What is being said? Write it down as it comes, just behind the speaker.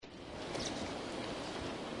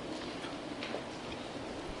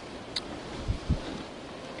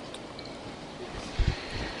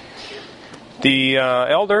The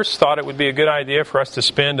elders thought it would be a good idea for us to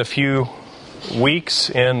spend a few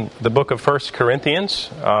weeks in the book of 1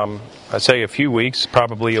 Corinthians. I say a few weeks,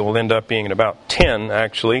 probably it will end up being about 10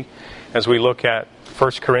 actually, as we look at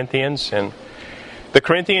 1 Corinthians. And the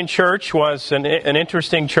Corinthian church was an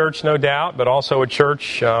interesting church, no doubt, but also a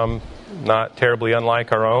church not terribly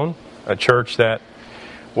unlike our own, a church that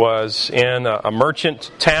was in a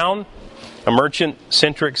merchant town, a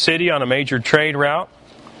merchant-centric city on a major trade route,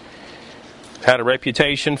 had a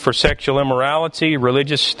reputation for sexual immorality,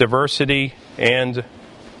 religious diversity, and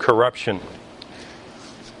corruption.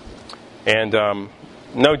 And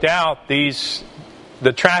no doubt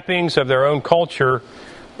the trappings of their own culture,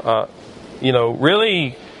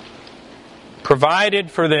 really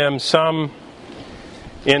provided for them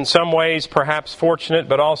in some ways perhaps fortunate,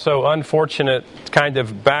 but also unfortunate kind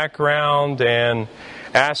of background and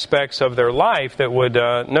aspects of their life that would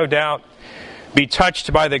no doubt be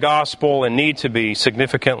touched by the gospel and need to be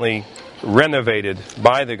significantly renovated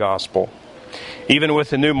by the gospel. Even with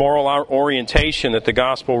the new moral orientation that the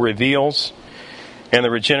gospel reveals and the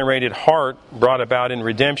regenerated heart brought about in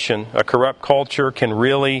redemption, a corrupt culture can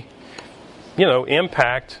really,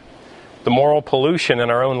 impact the moral pollution in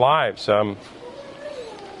our own lives.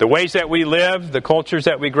 The ways that we live, the cultures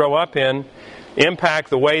that we grow up in,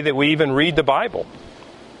 impact the way that we even read the Bible.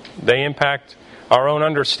 They impact our own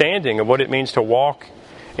understanding of what it means to walk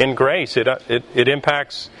in grace. It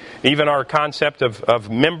impacts even our concept of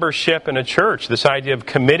membership in a church, this idea of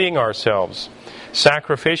committing ourselves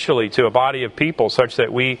sacrificially to a body of people such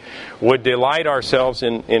that we would delight ourselves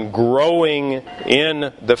in growing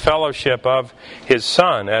in the fellowship of His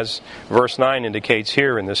Son, as verse 9 indicates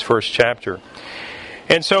here in this first chapter.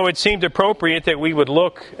 And so it seemed appropriate that we would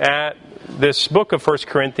look at this book of 1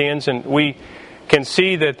 Corinthians, and we can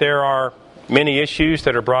see that there are many issues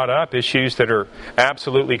that are brought up, issues that are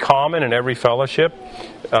absolutely common in every fellowship,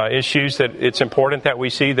 issues that it's important that we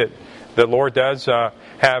see that the Lord does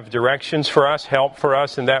have directions for us, help for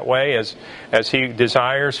us in that way as He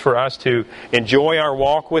desires for us to enjoy our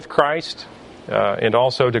walk with Christ and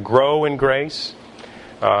also to grow in grace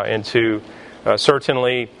and to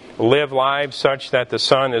certainly live lives such that the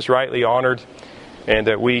Son is rightly honored and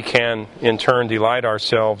that we can in turn delight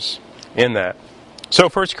ourselves in that. So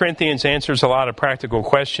 1 Corinthians answers a lot of practical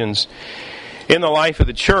questions in the life of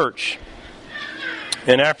the church.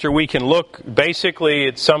 And after we can look basically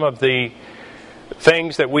at some of the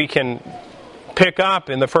things that we can pick up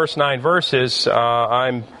in the first 9 verses,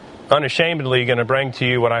 I'm unashamedly going to bring to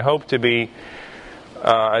you what I hope to be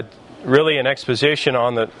really an exposition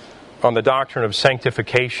on the doctrine of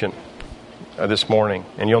sanctification this morning.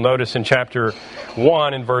 And you'll notice in chapter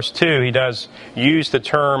 1 in verse 2, he does use the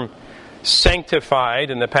term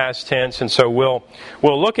sanctified in the past tense, and so we'll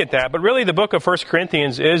look at that. But really the book of 1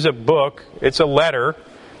 Corinthians is a book, it's a letter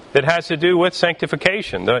that has to do with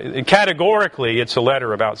sanctification. Categorically, it's a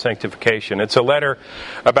letter about sanctification. It's a letter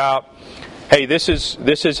about, hey, this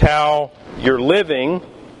is how you're living,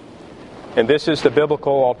 and this is the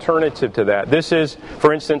biblical alternative to that. This is,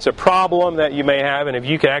 for instance, a problem that you may have, and if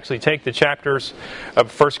you could actually take the chapters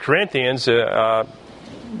of 1 Corinthians,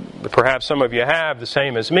 perhaps some of you have, the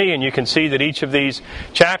same as me, and you can see that each of these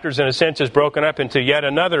chapters, in a sense, is broken up into yet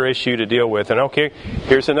another issue to deal with. And okay,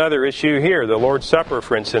 here's another issue here, the Lord's Supper,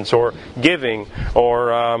 for instance, or giving,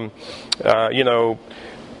 or,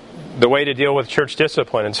 the way to deal with church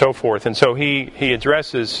discipline, and so forth. And so he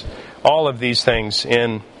addresses all of these things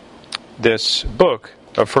in this book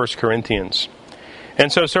of 1 Corinthians.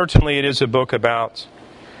 And so certainly it is a book about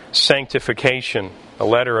sanctification, a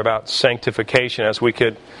letter about sanctification, as we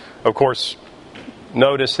could, of course,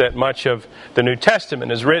 notice that much of the New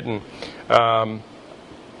Testament is written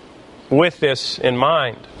with this in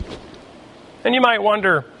mind. And you might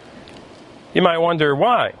wonder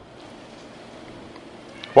why.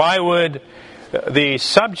 Why would the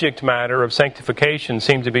subject matter of sanctification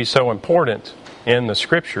seem to be so important in the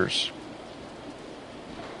Scriptures?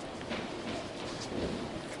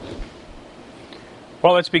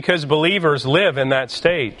 Well, it's because believers live in that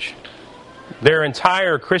stage. Their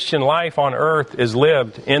entire Christian life on earth is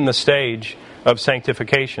lived in the stage of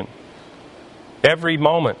sanctification. Every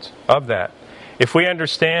moment of that. If we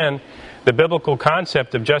understand the biblical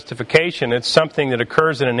concept of justification, it's something that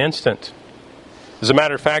occurs in an instant. As a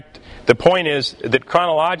matter of fact, the point is that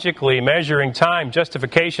chronologically measuring time,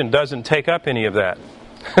 justification doesn't take up any of that.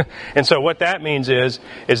 And so what that means is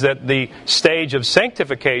that the stage of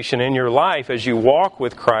sanctification in your life as you walk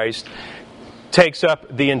with Christ takes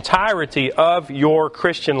up the entirety of your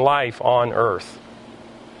Christian life on earth.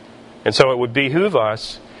 And so it would behoove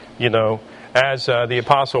us, as the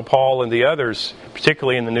Apostle Paul and the others,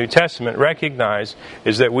 particularly in the New Testament, recognize,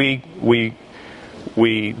 is that we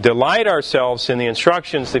delight ourselves in the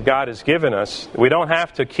instructions that God has given us. We don't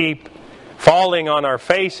have to keep falling on our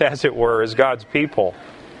face, as it were, as God's people.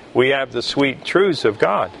 We have the sweet truths of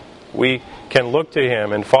God. We can look to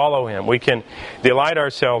Him and follow Him. We can delight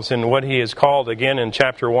ourselves in what He has called, again in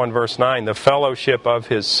chapter 1, verse 9, the fellowship of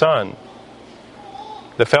His Son.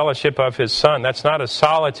 The fellowship of His Son. That's not a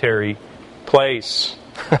solitary place.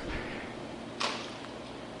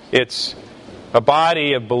 It's a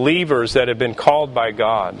body of believers that have been called by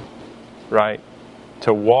God, right,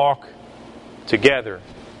 to walk together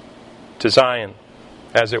to Zion,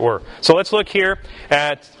 as it were. So let's look here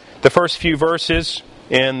at the first few verses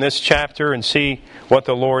in this chapter and see what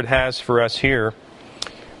the Lord has for us here.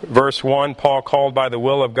 Verse 1, Paul called by the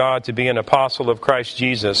will of God to be an apostle of Christ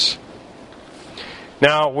Jesus.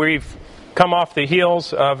 Now, we've come off the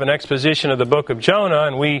heels of an exposition of the book of Jonah,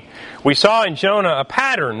 and we saw in Jonah a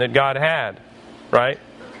pattern that God had, right?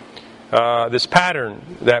 This pattern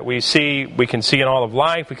that we can see in all of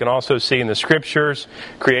life. We can also see in the Scriptures: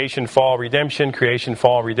 creation, fall, redemption, creation,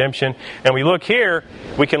 fall, redemption. And we look here,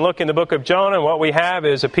 we can look in the book of Jonah, and what we have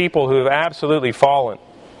is a people who have absolutely fallen.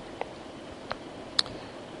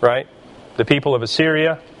 Right? The people of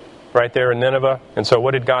Assyria, right there in Nineveh. And so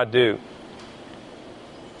what did God do?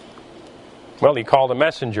 Well, He called a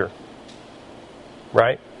messenger.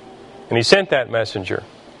 Right? And He sent that messenger.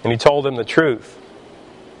 And He told them the truth.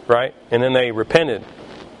 Right? And then they repented.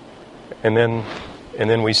 And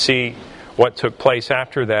then we see what took place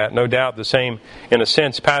after that. No doubt the same, in a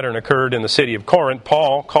sense, pattern occurred in the city of Corinth.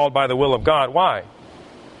 Paul, called by the will of God. Why?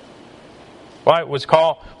 Why was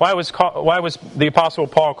the Apostle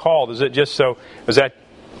Paul called? Was that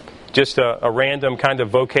just a random kind of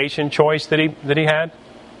vocation choice that he had?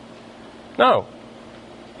 No.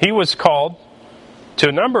 He was called to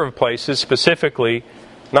a number of places, specifically,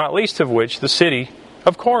 not least of which, the city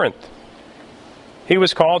of Corinth. He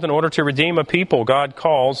was called in order to redeem a people. God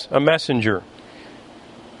calls a messenger.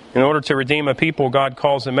 In order to redeem a people, God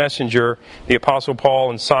calls a messenger. The Apostle Paul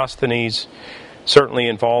and Sosthenes certainly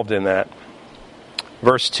involved in that.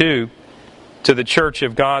 Verse 2, to the church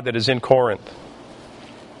of God that is in Corinth.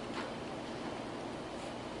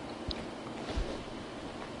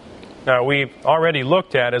 Now, we've already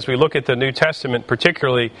looked at, as we look at the New Testament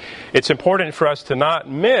particularly, it's important for us to not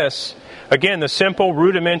miss, again, the simple,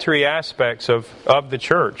 rudimentary aspects of the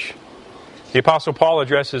church. The Apostle Paul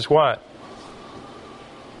addresses what?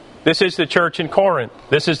 This is the church in Corinth.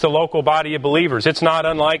 This is the local body of believers. It's not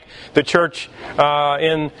unlike the church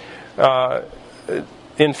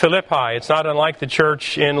in Philippi. It's not unlike the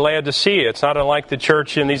church in Laodicea. It's not unlike the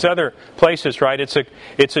church in these other places, right? It's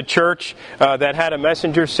a church that had a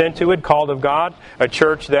messenger sent to it, called of God. A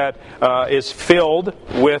church that is filled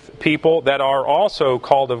with people that are also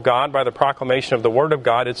called of God by the proclamation of the Word of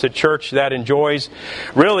God. It's a church that enjoys,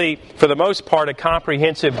 really, for the most part, a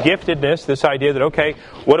comprehensive giftedness. This idea that, okay,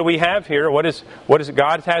 what do we have here? What is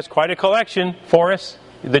God has quite a collection for us.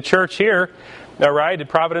 The church here. All right, at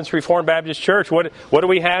Providence Reformed Baptist Church, what do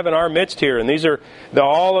we have in our midst here? And these are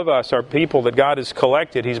all of us are people that God has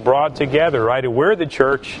collected. He's brought together, right? And we're the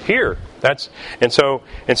church here. And so,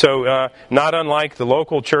 not unlike the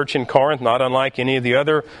local church in Corinth, not unlike any of the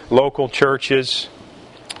other local churches.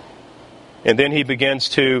 And then he begins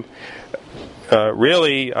to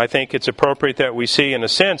really, I think it's appropriate that we see, in a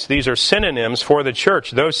sense, these are synonyms for the church.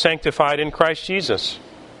 Those sanctified in Christ Jesus.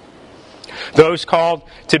 Those called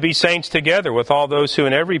to be saints together with all those who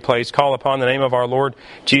in every place call upon the name of our Lord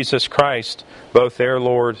Jesus Christ, both their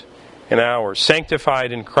Lord and ours.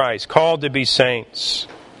 Sanctified in Christ, called to be saints.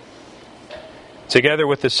 Together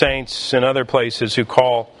with the saints in other places who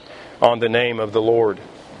call on the name of the Lord.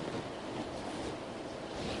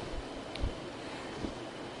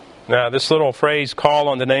 Now, this little phrase, call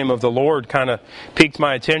on the name of the Lord, kind of piqued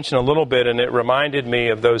my attention a little bit, and it reminded me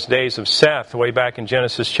of those days of Seth way back in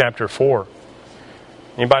Genesis chapter 4.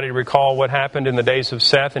 Anybody recall what happened in the days of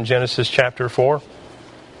Seth in Genesis chapter 4?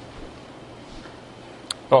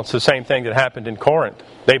 Well, it's the same thing that happened in Corinth.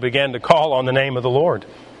 They began to call on the name of the Lord.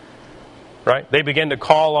 Right? They began to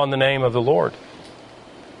call on the name of the Lord.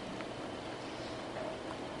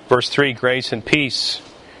 Verse 3, grace and peace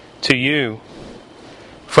to you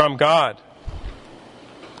from God.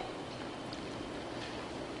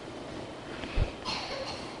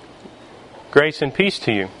 Grace and peace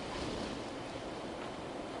to you.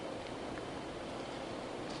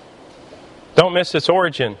 Don't miss its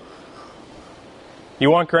origin. You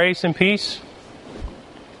want grace and peace?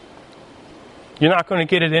 You're not going to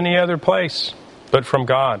get it any other place but from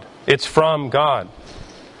God. It's from God.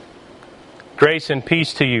 Grace and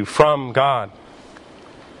peace to you from God.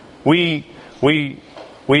 We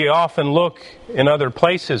often look in other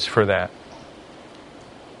places for that.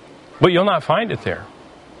 But you'll not find it there.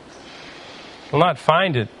 You'll not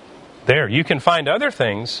find it there. You can find other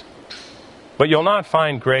things, but you'll not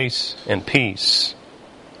find grace and peace.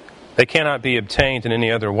 They cannot be obtained in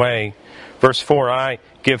any other way. Verse 4, I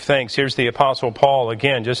give thanks. Here's the Apostle Paul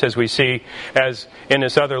again, just as we see as in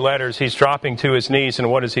his other letters, he's dropping to his knees,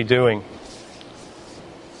 and what is he doing?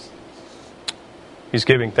 He's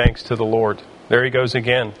giving thanks to the Lord. There he goes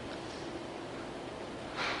again.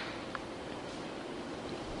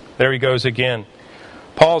 There he goes again.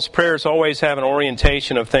 Paul's prayers always have an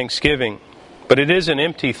orientation of thanksgiving, but it is an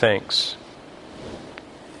empty thanks.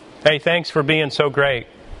 Hey, thanks for being so great.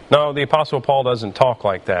 No, the Apostle Paul doesn't talk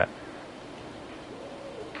like that.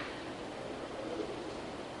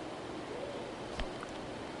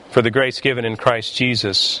 For the grace given in Christ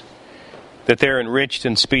Jesus, that they're enriched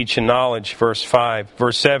in speech and knowledge, verse 5.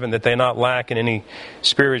 Verse 7, that they not lack in any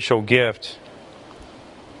spiritual gift.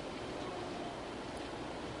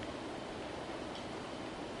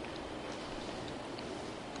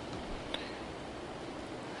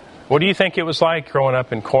 What do you think it was like growing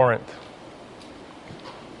up in Corinth?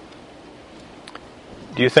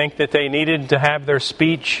 Do you think that they needed to have their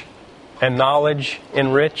speech and knowledge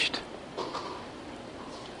enriched?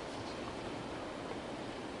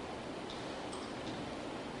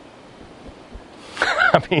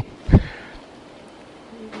 I mean,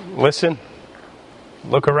 listen,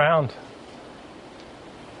 look around.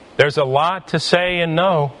 There's a lot to say and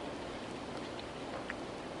know.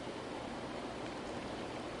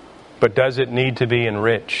 But does it need to be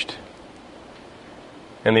enriched?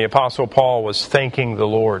 And the Apostle Paul was thanking the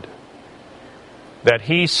Lord that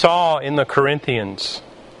he saw in the Corinthians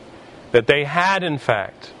that they had in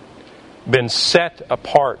fact been set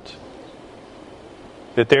apart.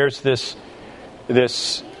 That there's this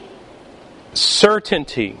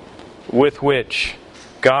certainty with which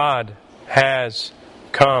God has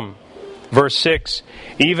come. Verse 6,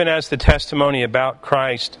 even as the testimony about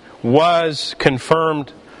Christ was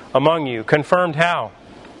confirmed among you. Confirmed how?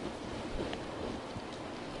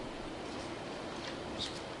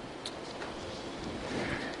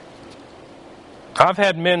 I've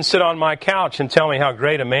had men sit on my couch and tell me how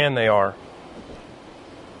great a man they are.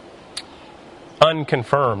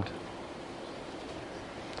 Unconfirmed.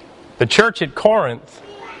 The church at Corinth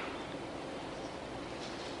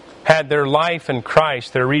had their life in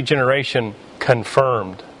Christ, their regeneration,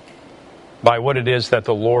 confirmed by what it is that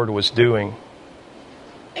the Lord was doing.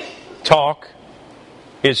 Talk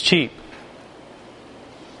is cheap.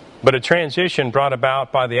 But a transition brought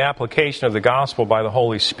about by the application of the gospel by the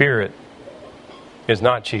Holy Spirit is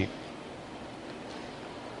not cheap.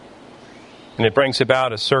 And it brings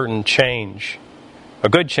about a certain change, a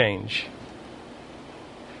good change.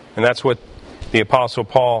 And that's what the Apostle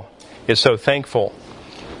Paul is so thankful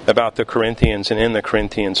about the Corinthians and in the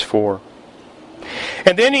Corinthians for.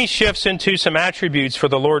 And then he shifts into some attributes for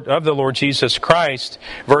the Lord Jesus Christ.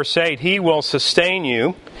 Verse 8, He will sustain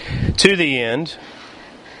you to the end.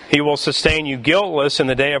 He will sustain you guiltless in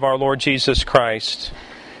the day of our Lord Jesus Christ.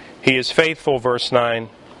 He is faithful, verse 9.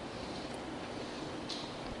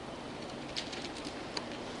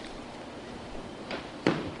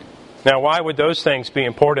 Now, why would those things be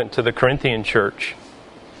important to the Corinthian church?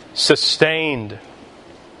 Sustained,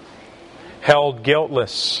 held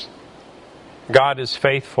guiltless. God is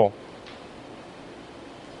faithful.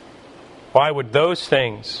 Why would those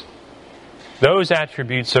things, those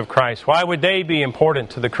attributes of Christ, why would they be important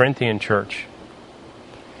to the Corinthian church?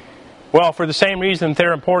 Well, for the same reason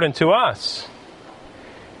they're important to us.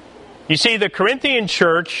 You see, the Corinthian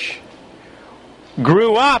church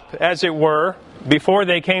grew up, as it were, before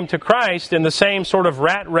they came to Christ in the same sort of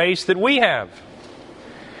rat race that we have.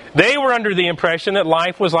 They were under the impression that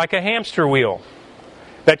life was like a hamster wheel.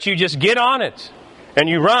 That you just get on it and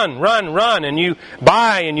you run, and you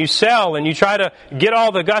buy and you sell and you try to get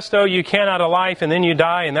all the gusto you can out of life, and then you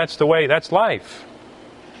die, and that's the way, that's life.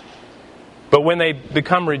 But when they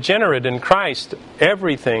become regenerate in Christ,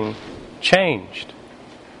 everything changed.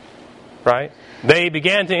 Right? They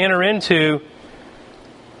began to enter into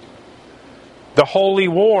the holy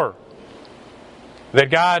war that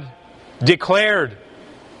God declared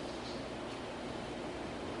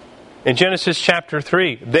in Genesis chapter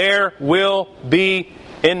 3. There will be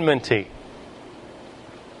enmity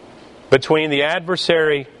between the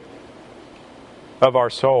adversary of our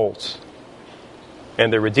souls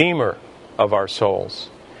and the Redeemer of our souls.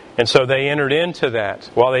 And so they entered into that.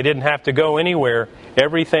 While they didn't have to go anywhere,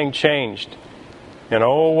 everything changed. And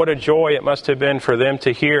oh, what a joy it must have been for them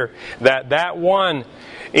to hear that that one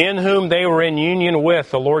in whom they were in union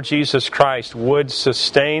with, the Lord Jesus Christ, would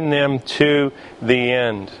sustain them to the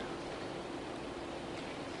end.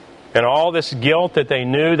 And all this guilt that they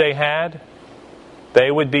knew they had, they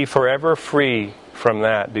would be forever free from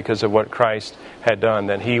that because of what Christ had done,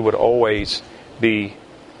 that He would always be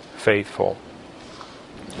faithful.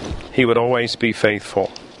 He would always be faithful.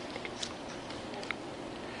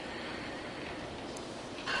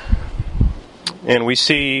 And we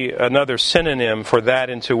see another synonym for that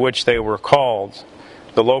into which they were called.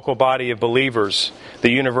 The local body of believers, the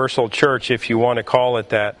universal church, if you want to call it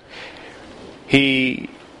that. He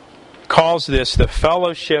calls this the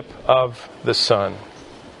fellowship of the Son.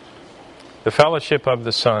 The fellowship of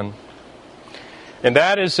the Son. And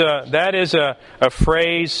that is a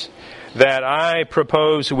phrase that I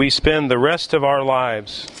propose we spend the rest of our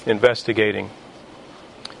lives investigating.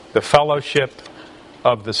 The fellowship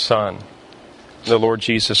of the Son, the Lord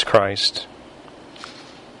Jesus Christ.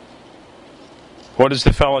 What does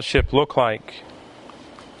the fellowship look like?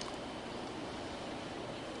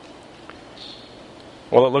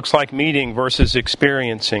 Well, it looks like meeting versus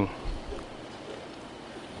experiencing.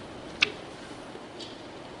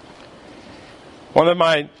 One of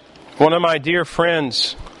my dear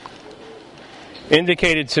friends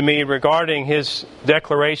indicated to me regarding his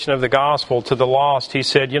declaration of the gospel to the lost, he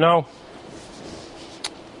said,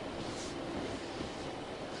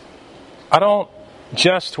 I don't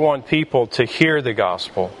just want people to hear the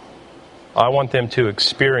gospel. I want them to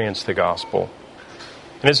experience the gospel.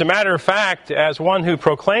 And as a matter of fact, as one who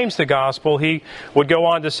proclaims the gospel, he would go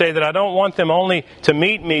on to say that I don't want them only to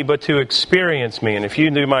meet me, but to experience me. And if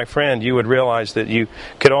you knew my friend, you would realize that you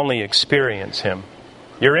could only experience him.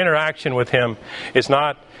 Your interaction with him is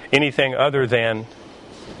not anything other than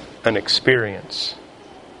an experience.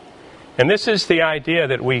 And this is the idea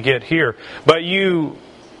that we get here. But you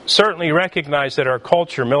certainly recognize that our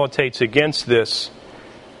culture militates against this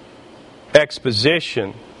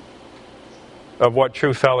exposition of what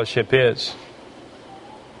true fellowship is.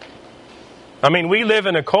 I mean, we live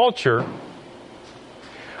in a culture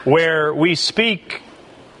where we speak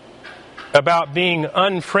about being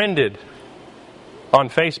unfriended on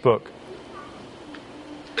Facebook.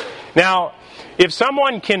 Now, if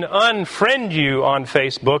someone can unfriend you on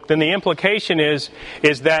Facebook, then the implication is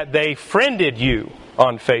that they friended you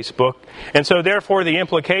on Facebook. And so therefore the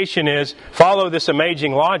implication is, follow this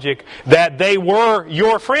amazing logic, that they were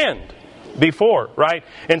your friend before, right?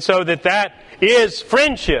 And so that is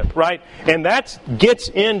friendship, right? And that gets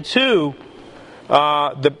into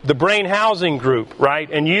the brain housing group, right?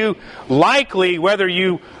 And you likely, whether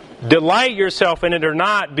you delight yourself in it or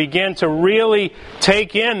not, begin to really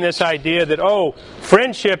take in this idea that,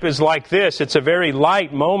 friendship is like this. It's a very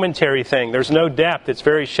light, momentary thing. There's no depth. It's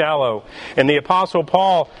very shallow. And the Apostle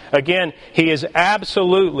Paul, again, he is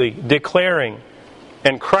absolutely declaring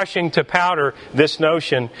and crushing to powder this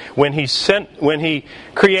notion when he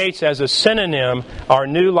creates as a synonym our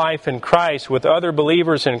new life in Christ with other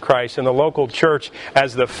believers in Christ in the local church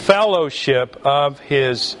as the fellowship of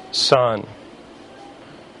His Son.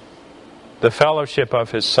 The fellowship of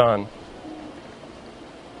His Son.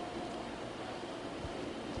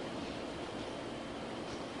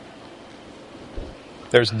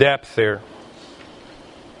 There's depth there.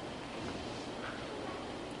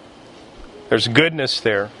 There's goodness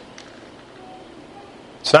there.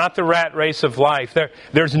 It's not the rat race of life.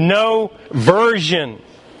 There's no version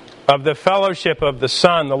of the fellowship of the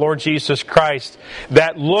Son, the Lord Jesus Christ,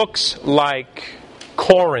 that looks like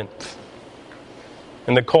Corinth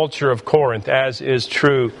and the culture of Corinth, as is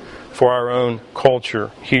true for our own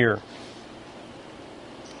culture here.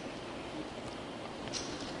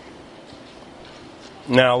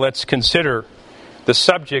 Now let's consider the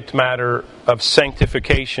subject matter of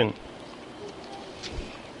sanctification.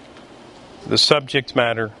 The subject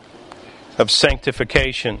matter of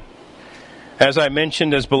sanctification. As I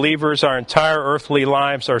mentioned, as believers, our entire earthly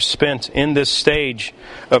lives are spent in this stage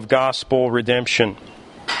of gospel redemption.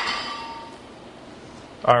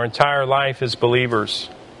 Our entire life as believers.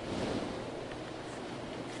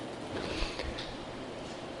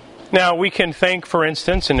 Now, we can think, for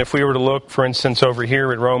instance, and if we were to look, for instance, over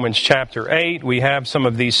here at Romans chapter 8, we have some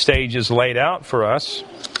of these stages laid out for us.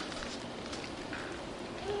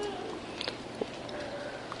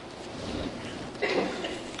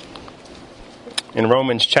 In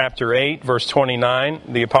Romans chapter 8, verse 29,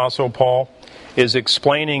 the Apostle Paul is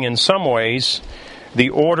explaining in some ways the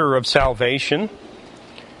order of salvation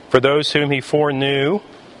for those whom he foreknew.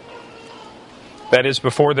 That is,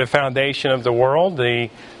 before the foundation of the world. The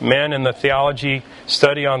men in the theology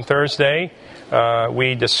study on Thursday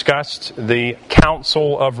we discussed the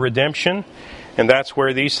counsel of redemption, and that's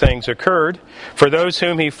where these things occurred. For those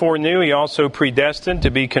whom He foreknew, He also predestined to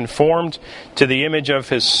be conformed to the image of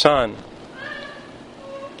His Son,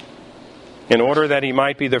 in order that He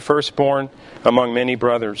might be the firstborn among many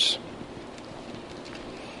brothers.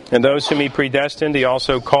 And those whom He predestined, He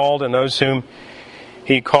also called, and those whom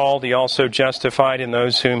He called, He also justified, and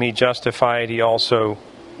those whom He justified, He also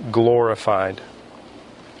glorified.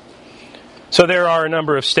 So there are a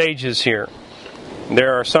number of stages here.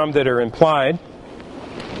 There are some that are implied.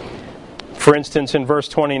 For instance, in verse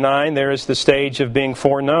 29, there is the stage of being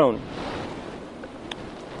foreknown.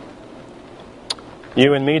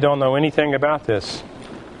 You and me don't know anything about this.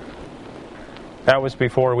 That was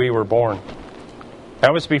before we were born.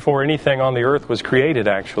 That was before anything on the earth was created,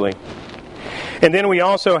 actually. And then we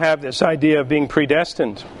also have this idea of being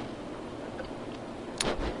predestined.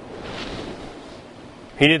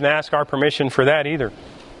 He didn't ask our permission for that either.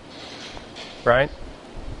 Right?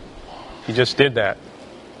 He just did that.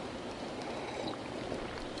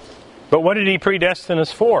 But what did He predestine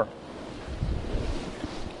us for?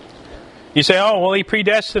 You say, oh, well, He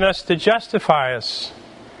predestined us to justify us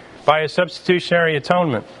by a substitutionary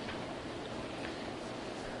atonement.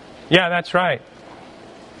 Yeah, that's right.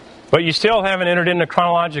 But you still haven't entered into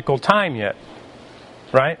chronological time yet.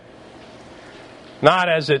 Right? Not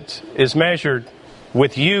as it is measured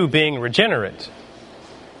with you being regenerate.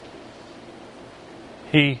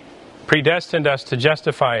 He predestined us to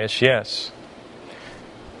justify us, yes.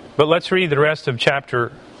 But let's read the rest of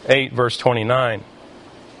chapter 8, verse 29.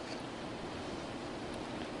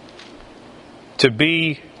 To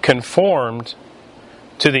be conformed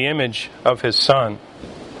to the image of His Son,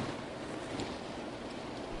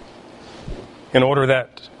 in order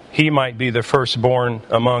that He might be the firstborn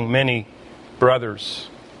among many brothers.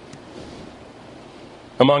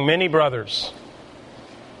 Among many brothers.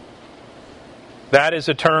 That is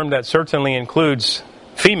a term that certainly includes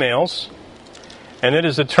females, and it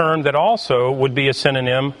is a term that also would be a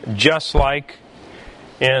synonym, just like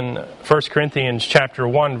in 1 Corinthians chapter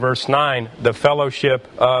 1, verse 9, the fellowship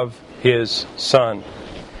of His Son.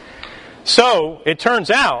 So, it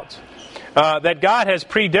turns out that God has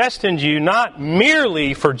predestined you not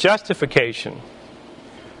merely for justification,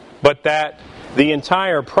 but that the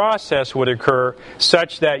entire process would occur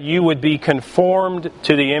such that you would be conformed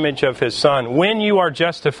to the image of His Son when you are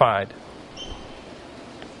justified.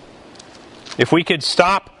 If we could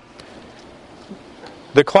stop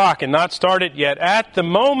the clock and not start it yet, at the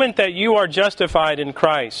moment that you are justified in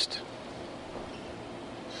Christ,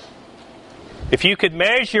 if you could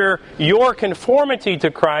measure your conformity to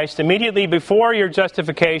Christ immediately before your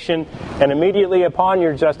justification and immediately upon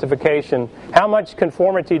your justification, how much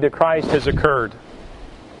conformity to Christ has occurred?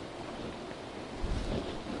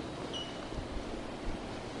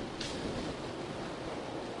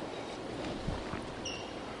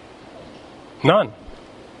 None.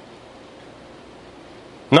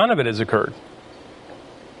 None of it has occurred.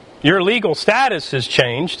 Your legal status has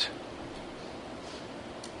changed.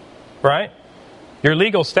 Right? Your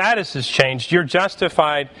legal status has changed. You're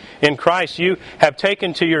justified in Christ. You have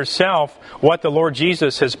taken to yourself what the Lord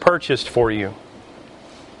Jesus has purchased for you.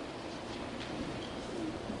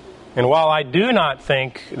 And while I do not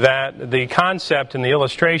think that the concept and the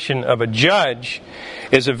illustration of a judge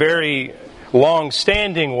is a very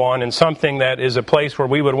long-standing one and something that is a place where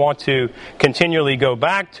we would want to continually go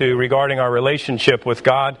back to regarding our relationship with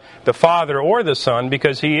God the Father or the Son,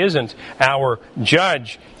 because He isn't our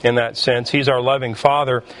judge in that sense. He's our loving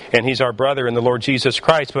Father and He's our brother in the Lord Jesus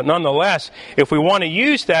Christ. But nonetheless, if we want to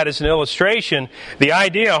use that as an illustration, the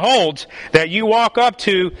idea holds that you walk up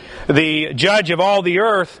to the judge of all the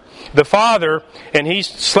earth, the Father, and He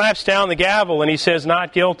slaps down the gavel and He says,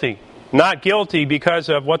 "Not guilty." Not guilty because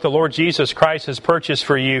of what the Lord Jesus Christ has purchased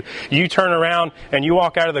for you. You turn around and you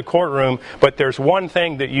walk out of the courtroom, but there's one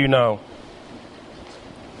thing that you know.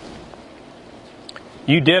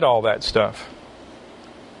 You did all that stuff.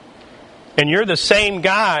 And you're the same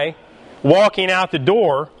guy walking out the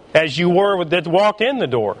door as you were that walked in the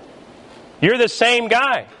door. You're the same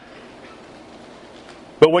guy.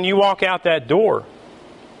 But when you walk out that door,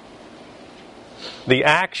 the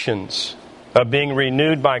actions of being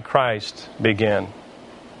renewed by Christ begin.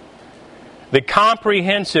 The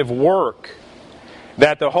comprehensive work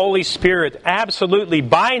that the Holy Spirit absolutely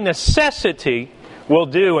by necessity will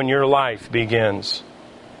do in your life begins.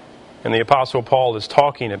 And the Apostle Paul is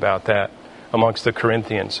talking about that amongst the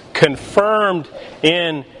Corinthians. Confirmed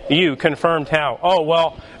in you. Confirmed how? Oh,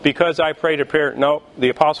 well, because I prayed a prayer. No, the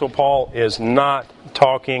Apostle Paul is not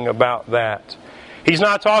talking about that. He's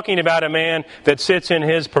not talking about a man that sits in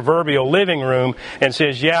his proverbial living room and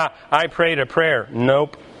says, yeah, I prayed a prayer.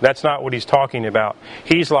 Nope, that's not what he's talking about.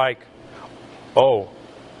 He's like, oh,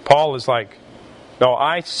 Paul is like, no,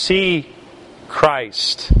 I see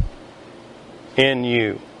Christ in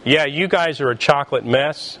you. Yeah, you guys are a chocolate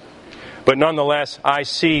mess, but nonetheless, I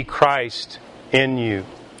see Christ in you.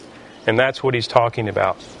 And that's what he's talking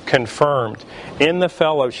about. Confirmed in the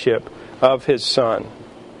fellowship of His Son.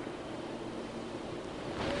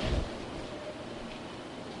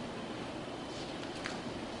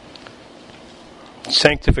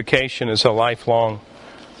 Sanctification is a lifelong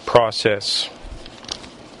process.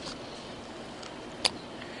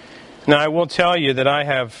 Now, I will tell you that I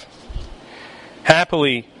have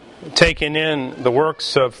happily taken in the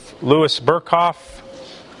works of Louis Berkhoff,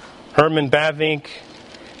 Herman Bavinck,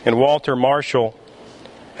 and Walter Marshall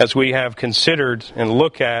as we have considered and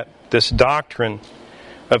look at this doctrine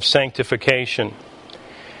of sanctification.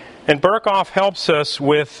 And Berkhoff helps us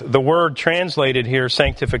with the word translated here,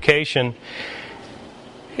 sanctification,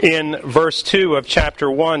 in verse 2 of chapter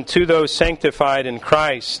 1, to those sanctified in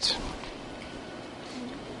Christ.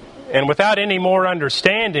 And without any more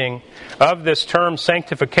understanding of this term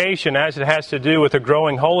sanctification as it has to do with a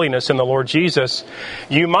growing holiness in the Lord Jesus,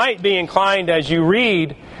 you might be inclined as you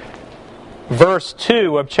read verse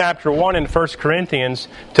 2 of chapter 1 in 1 Corinthians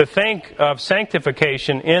to think of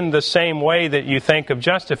sanctification in the same way that you think of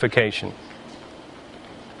justification.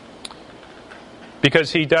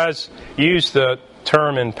 Because he does use the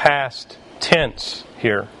term in past tense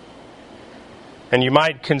here. And you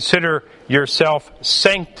might consider yourself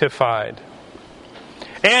sanctified.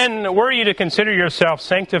 And were you to consider yourself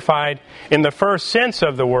sanctified in the first sense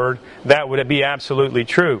of the word, that would be absolutely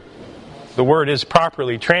true. The word is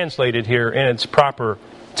properly translated here in its proper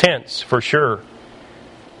tense, for sure.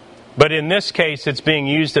 But in this case, it's being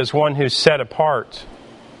used as one who's set apart.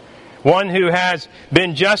 One who has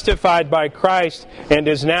been justified by Christ and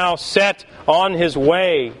is now set on his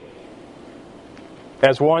way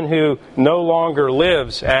as one who no longer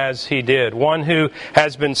lives as he did. One who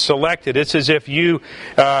has been selected. It's as if you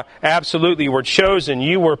absolutely were chosen.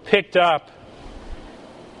 You were picked up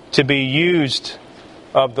to be used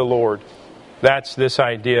of the Lord. That's this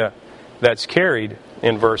idea that's carried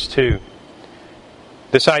in verse 2.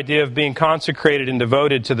 This idea of being consecrated and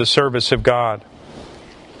devoted to the service of God.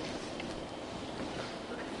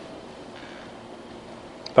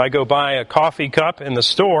 If I go buy a coffee cup in the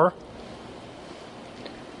store,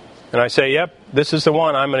 and I say, yep, this is the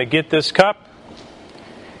one. I'm going to get this cup,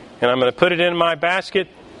 and I'm going to put it in my basket,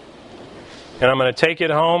 and I'm going to take it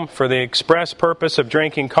home for the express purpose of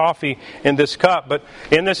drinking coffee in this cup. But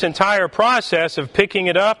in this entire process of picking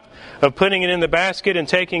it up, of putting it in the basket and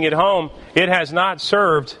taking it home, it has not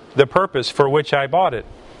served the purpose for which I bought it.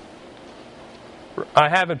 I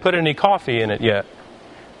haven't put any coffee in it yet,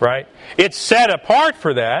 right? It's set apart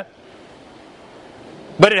for that,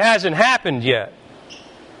 but it hasn't happened yet.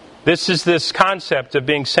 This is this concept of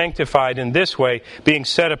being sanctified in this way, being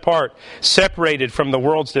set apart, separated from the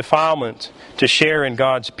world's defilement to share in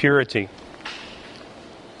God's purity.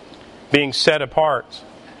 Being set apart.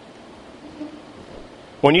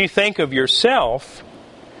 When you think of yourself,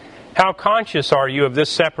 how conscious are you of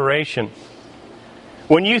this separation?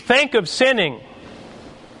 When you think of sinning,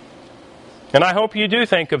 and I hope you do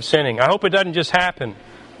think of sinning. I hope it doesn't just happen.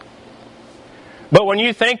 But when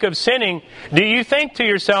you think of sinning, do you think to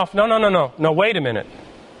yourself, no, wait a minute.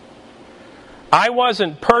 I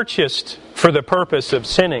wasn't purchased for the purpose of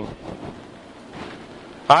sinning.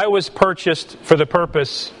 I was purchased for the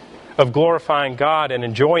purpose of glorifying God and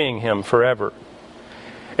enjoying Him forever.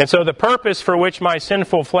 And so the purpose for which my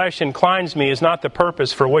sinful flesh inclines me is not the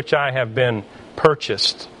purpose for which I have been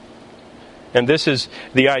purchased. And this is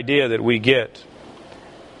the idea that we get.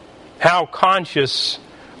 How conscious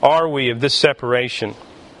are we of this separation?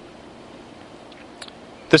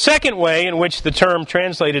 The second way in which the term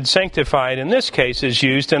translated sanctified in this case is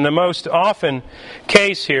used, and the most often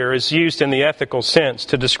case here is used in the ethical sense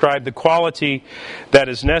to describe the quality that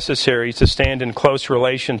is necessary to stand in close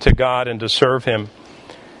relation to God and to serve Him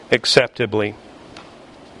acceptably.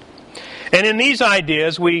 And in these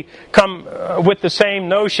ideas, we come with the same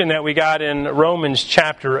notion that we got in Romans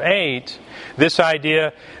chapter 8, this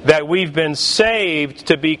idea that we've been saved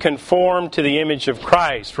to be conformed to the image of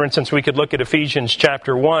Christ. For instance, we could look at Ephesians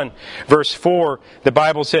chapter 1, verse 4. The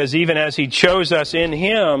Bible says, even as He chose us in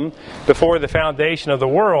Him before the foundation of the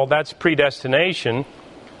world, that's predestination,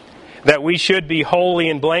 that we should be holy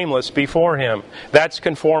and blameless before Him. That's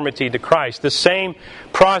conformity to Christ. The same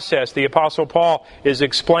process the Apostle Paul is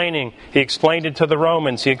explaining. He explained it to the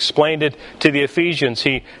Romans. He explained it to the Ephesians.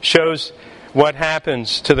 He shows what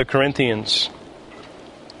happens to the Corinthians.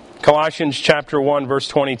 Colossians chapter 1, verse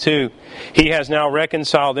 22. He has now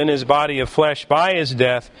reconciled in His body of flesh by His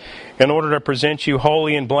death in order to present you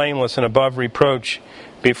holy and blameless and above reproach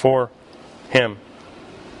before Him.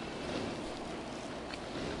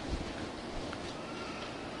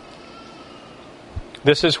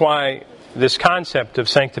 This is why this concept of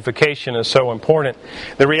sanctification is so important.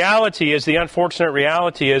 The reality is, the unfortunate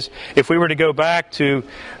reality is, if we were to go back to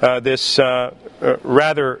this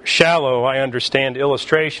rather shallow, I understand,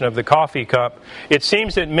 illustration of the coffee cup, it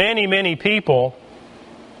seems that many people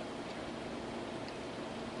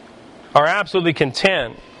are absolutely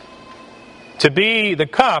content to be the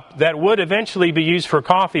cup that would eventually be used for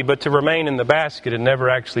coffee, but to remain in the basket and never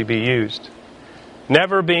actually be used.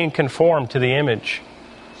 Never being conformed to the image.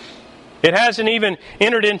 It hasn't even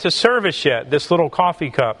entered into service yet, this little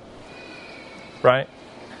coffee cup. Right?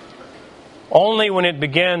 Only when it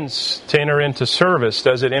begins to enter into service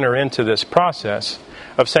does it enter into this process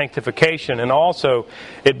of sanctification. And also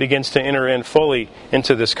it begins to enter in fully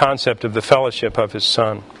into this concept of the fellowship of His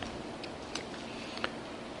Son.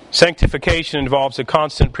 Sanctification involves a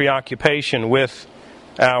constant preoccupation with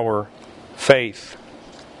our faith.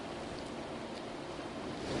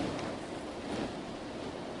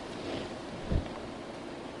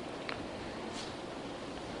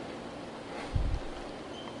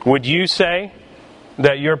 Would you say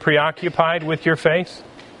that you're preoccupied with your faith?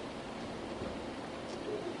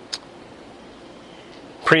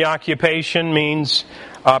 Preoccupation means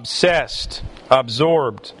obsessed,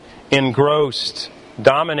 absorbed, engrossed,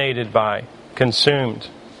 dominated by, consumed.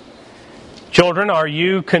 Children, are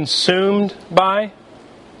you consumed by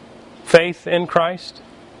faith in Christ?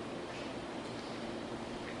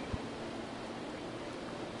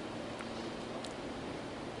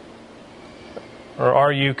 Or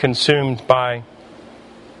are you consumed by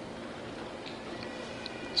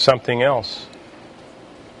something else?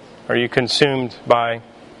 Are you consumed by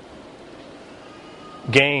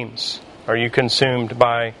games? Are you consumed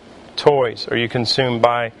by toys? Are you consumed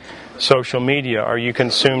by social media? Are you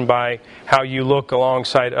consumed by how you look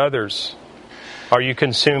alongside others? Are you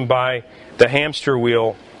consumed by the hamster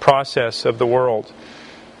wheel process of the world?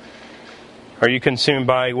 Are you consumed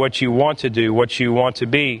by what you want to do, what you want to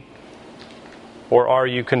be? Or are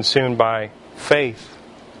you consumed by faith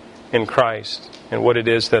in Christ and what it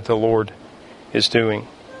is that the Lord is doing?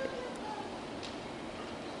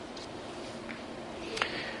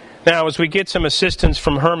 Now, as we get some assistance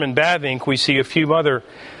from Herman Bavinck, we see a few other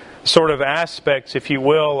sort of aspects, if you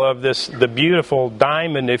will, of the beautiful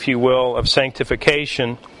diamond, if you will, of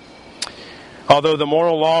sanctification. Although the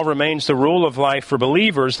moral law remains the rule of life for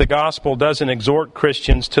believers, the gospel doesn't exhort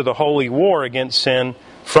Christians to the holy war against sin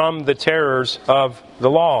from the terrors of the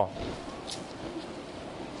law,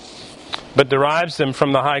 but derives them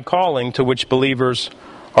from the high calling to which believers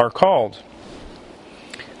are called.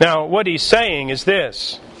 Now, what he's saying is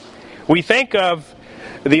this. We think of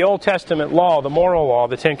the Old Testament law, the moral law,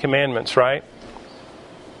 the Ten Commandments, right?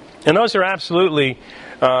 And those are absolutely,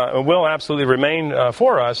 will absolutely remain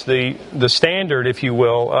for us the standard, if you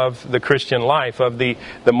will, of the Christian life, of the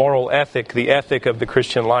moral ethic, the ethic of the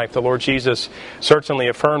Christian life. The Lord Jesus certainly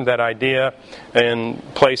affirmed that idea in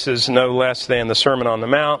places no less than the Sermon on the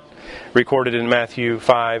Mount, recorded in Matthew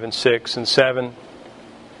 5 and 6 and 7.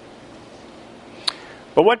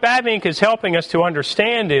 But what Bavinck is helping us to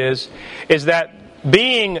understand is that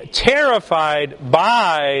being terrified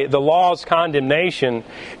by the law's condemnation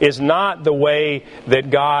is not the way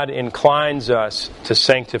that God inclines us to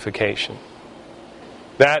sanctification.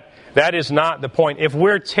 That is not the point. If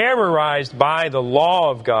we're terrorized by the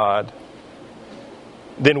law of God,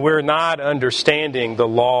 then we're not understanding the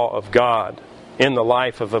law of God in the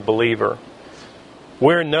life of a believer.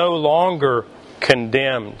 We're no longer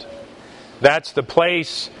condemned. That's the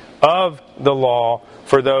place of the law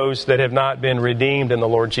for those that have not been redeemed in the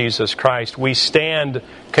Lord Jesus Christ. We stand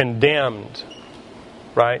condemned,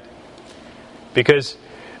 right? Because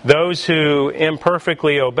those who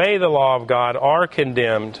imperfectly obey the law of God are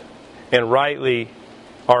condemned and rightly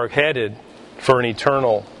are headed for an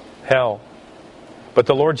eternal hell. But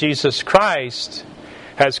the Lord Jesus Christ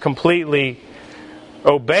has completely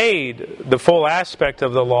obeyed the full aspect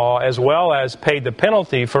of the law as well as paid the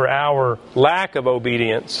penalty for our lack of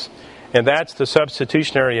obedience. And that's the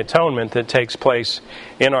substitutionary atonement that takes place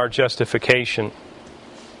in our justification.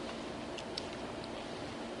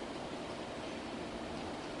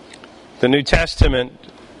 The New Testament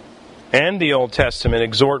and the Old Testament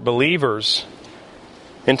exhort believers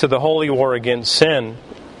into the holy war against sin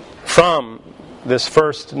from this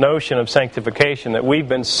first notion of sanctification, that we've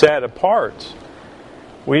been set apart.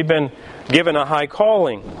 We've been given a high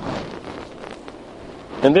calling.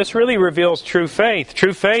 And this really reveals true faith.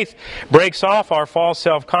 True faith breaks off our false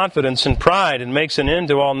self-confidence and pride and makes an end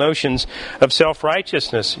to all notions of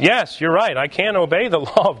self-righteousness. Yes, you're right. I can't obey the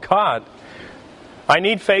law of God. I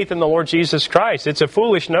need faith in the Lord Jesus Christ. It's a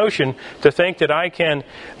foolish notion to think that I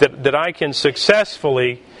can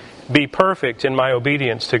successfully be perfect in my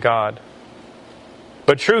obedience to God.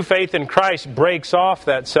 But true faith in Christ breaks off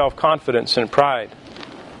that self-confidence and pride.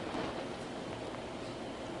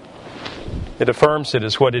 It affirms it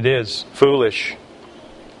as what it is, foolish.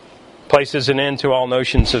 Places an end to all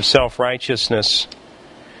notions of self-righteousness.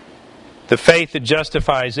 The faith that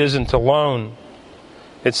justifies isn't alone.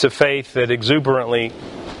 It's a faith that exuberantly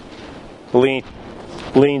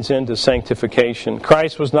leans into sanctification.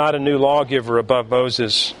 Christ was not a new lawgiver above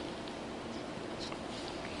Moses.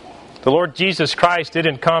 The Lord Jesus Christ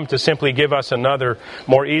didn't come to simply give us another,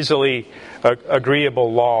 more easily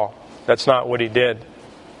agreeable law. That's not what He did.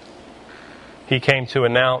 He came to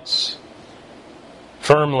announce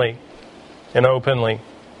firmly and openly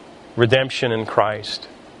redemption in Christ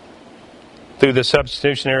through the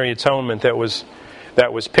substitutionary atonement that was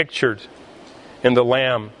pictured in the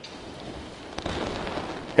lamb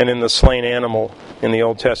and in the slain animal in the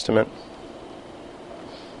Old Testament.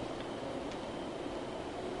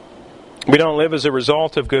 We don't live as a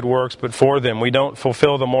result of good works, but for them. We don't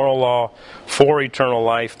fulfill the moral law for eternal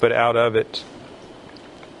life, but out of it.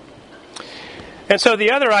 And so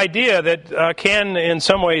the other idea that can in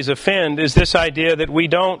some ways offend is this idea that we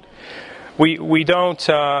don't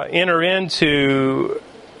enter into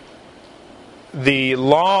the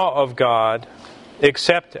law of God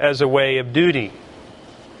except as a way of duty.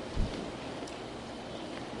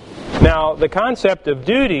 Now, the concept of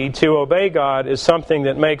duty to obey God is something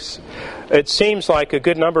that makes, it seems like, a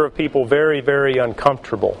good number of people very, very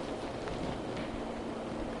uncomfortable.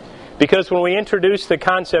 Because when we introduce the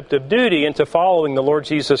concept of duty into following the Lord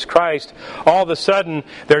Jesus Christ, all of a sudden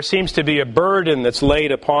there seems to be a burden that's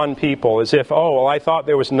laid upon people, as if, oh, well, I thought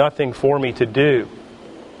there was nothing for me to do.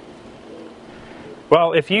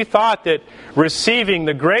 Well, if you thought that receiving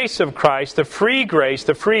the grace of Christ, the free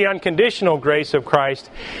unconditional grace of Christ,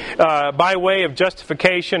 by way of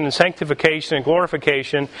justification and sanctification and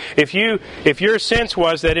glorification, if your sense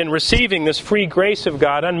was that in receiving this free grace of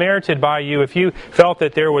God, unmerited by you, if you felt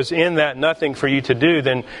that there was in that nothing for you to do,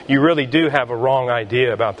 then you really do have a wrong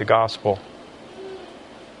idea about the gospel.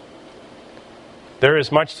 There is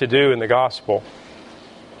much to do in the gospel.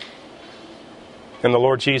 And the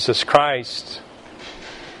Lord Jesus Christ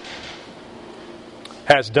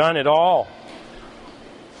has done it all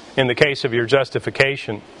in the case of your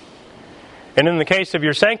justification. And in the case of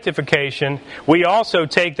your sanctification, we also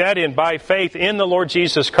take that in by faith in the Lord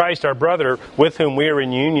Jesus Christ, our brother, with whom we are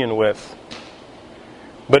in union with.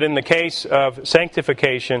 But in the case of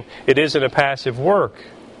sanctification, it isn't a passive work.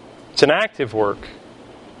 It's an active work.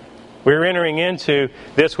 We're entering into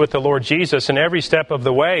this with the Lord Jesus, and every step of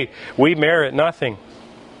the way, we merit nothing.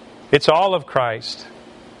 It's all of Christ.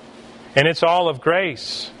 And it's all of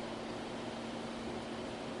grace.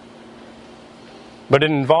 But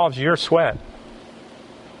it involves your sweat.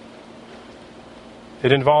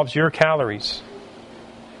 It involves your calories.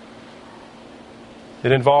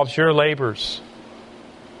 It involves your labors.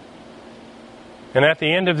 And at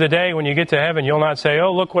the end of the day, when you get to heaven, you'll not say,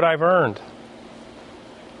 oh, look what I've earned.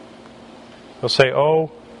 You'll say, oh,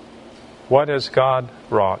 what has God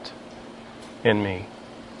wrought in me?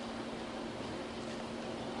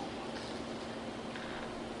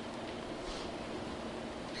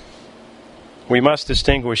 We must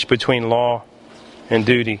distinguish between law and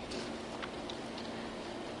duty.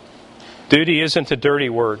 Duty isn't a dirty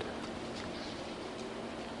word.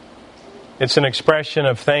 It's an expression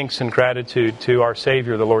of thanks and gratitude to our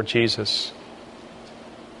Savior, the Lord Jesus.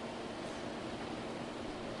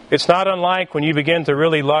 It's not unlike when you begin to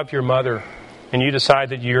really love your mother and you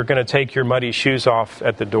decide that you're going to take your muddy shoes off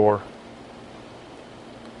at the door.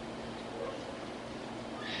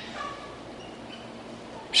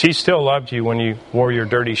 She still loved you when you wore your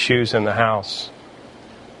dirty shoes in the house.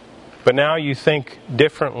 But now you think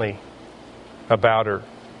differently about her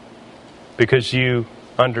because you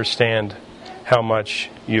understand how much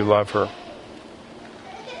you love her.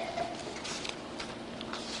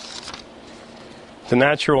 The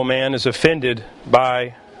natural man is offended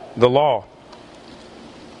by the law,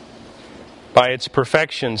 by its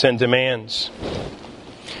perfections and demands.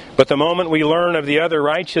 But the moment we learn of the other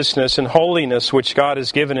righteousness and holiness which God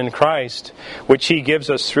has given in Christ, which He gives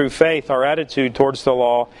us through faith, our attitude towards the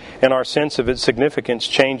law and our sense of its significance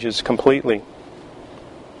changes completely.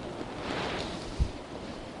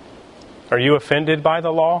 Are you offended by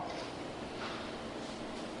the law?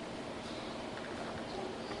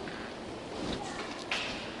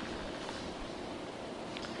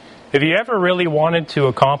 Have you ever really wanted to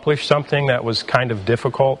accomplish something that was kind of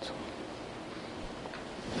difficult?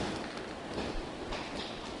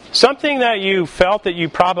 Something that you felt that you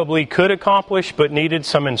probably could accomplish but needed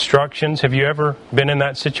some instructions. Have you ever been in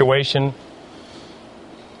that situation?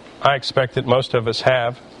 I expect that most of us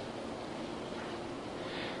have.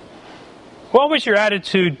 What was your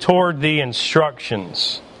attitude toward the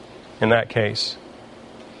instructions in that case?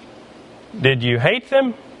 Did you hate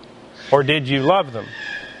them or did you love them?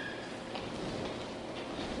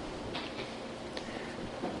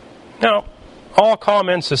 Now, all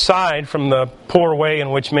comments aside from the poor way in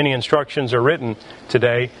which many instructions are written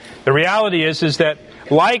today, the reality is that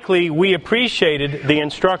likely we appreciated the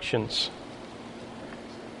instructions.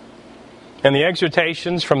 And the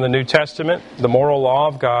exhortations from the New Testament, the moral law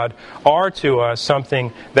of God, are to us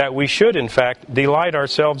something that we should, in fact, delight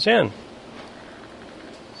ourselves in.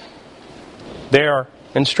 They are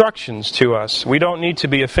instructions to us. We don't need to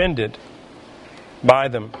be offended by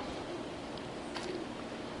them.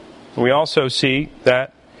 We also see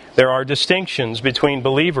that there are distinctions between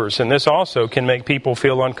believers, and this also can make people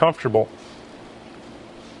feel uncomfortable.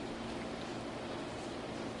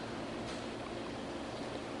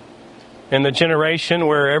 In the generation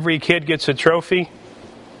where every kid gets a trophy,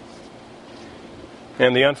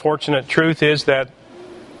 and the unfortunate truth is that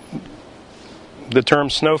the term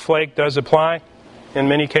snowflake does apply in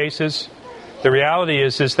many cases, the reality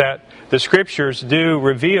is that the Scriptures do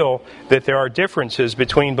reveal that there are differences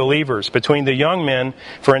between believers, between the young men,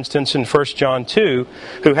 for instance, in 1 John 2,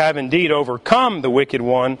 who have indeed overcome the wicked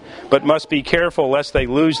one, but must be careful lest they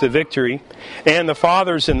lose the victory, and the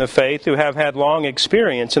fathers in the faith who have had long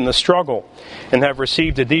experience in the struggle and have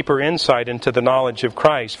received a deeper insight into the knowledge of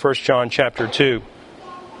Christ, 1 John chapter 2.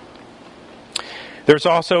 There's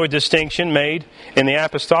also a distinction made in the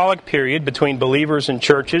apostolic period between believers and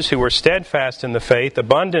churches who were steadfast in the faith,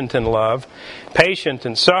 abundant in love, patient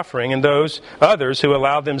in suffering, and those others who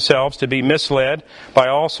allowed themselves to be misled by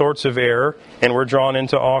all sorts of error and were drawn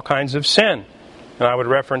into all kinds of sin. And I would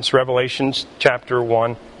reference Revelations chapter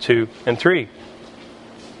 1, 2, and 3.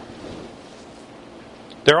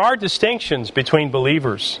 There are distinctions between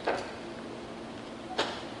believers.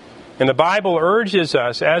 And the Bible urges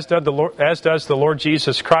us, as does the Lord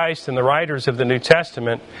Jesus Christ and the writers of the New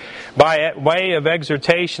Testament, by way of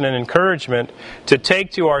exhortation and encouragement, to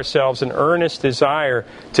take to ourselves an earnest desire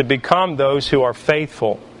to become those who are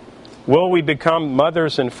faithful. Will we become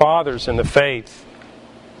mothers and fathers in the faith?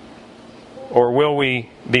 Or will we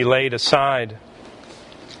be laid aside?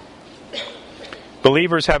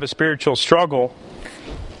 Believers have a spiritual struggle,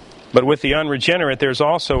 but with the unregenerate there's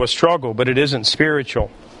also a struggle, but it isn't spiritual.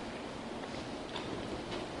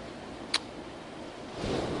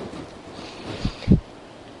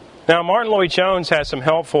 Now, Martin Lloyd-Jones has some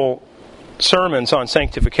helpful sermons on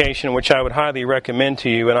sanctification, which I would highly recommend to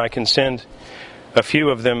you, and I can send a few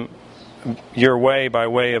of them your way by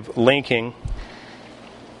way of linking.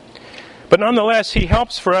 But nonetheless, he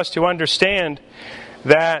helps for us to understand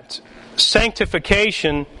that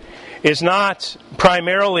sanctification is not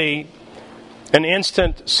primarily an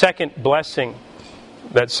instant second blessing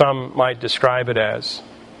that some might describe it as.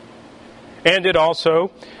 And it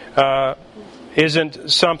also isn't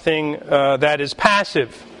something that is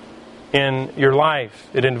passive in your life.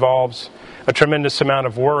 It involves a tremendous amount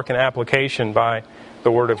of work and application by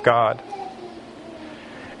the Word of God.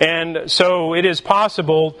 And so it is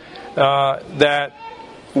possible that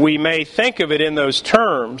we may think of it in those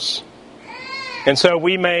terms, and so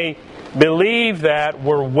we may believe that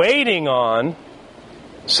we're waiting on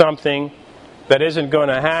something that isn't going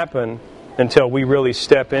to happen until we really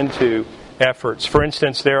step into efforts. For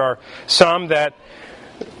instance, there are some that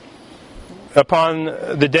upon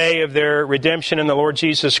the day of their redemption in the Lord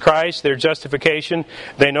Jesus Christ, their justification,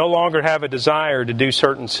 they no longer have a desire to do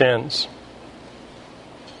certain sins.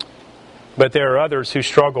 But there are others who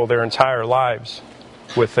struggle their entire lives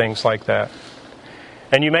with things like that.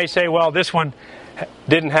 And you may say, well, this one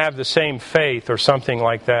didn't have the same faith or something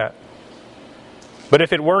like that. But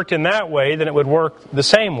if it worked in that way, then it would work the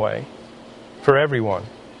same way for everyone.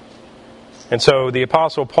 And so the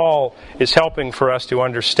Apostle Paul is helping for us to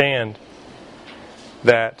understand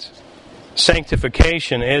that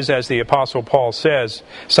sanctification is, as the Apostle Paul says,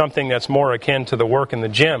 something that's more akin to the work in the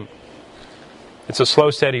gym. It's a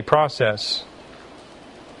slow, steady process.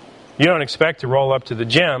 You don't expect to roll up to the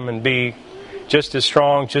gym and be just as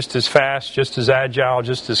strong, just as fast, just as agile,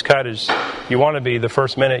 just as cut as you want to be the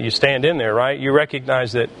first minute you stand in there, right? You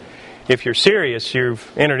recognize that if you're serious,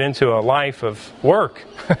 you've entered into a life of work.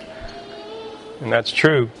 And that's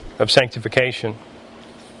true of sanctification.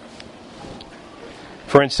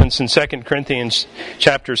 For instance, in 2 Corinthians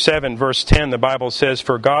chapter 7, verse 10, the Bible says,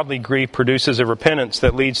 "For godly grief produces a repentance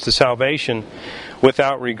that leads to salvation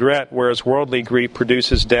without regret, whereas worldly grief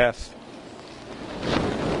produces death."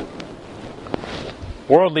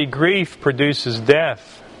 Worldly grief produces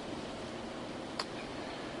death.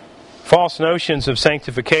 False notions of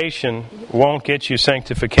sanctification won't get you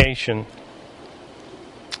sanctification.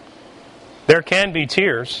 There can be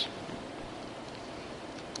tears.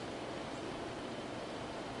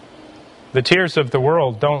 The tears of the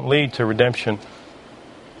world don't lead to redemption.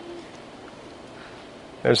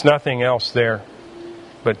 There's nothing else there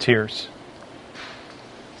but tears.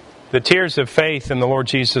 The tears of faith in the Lord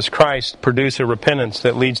Jesus Christ produce a repentance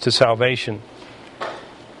that leads to salvation.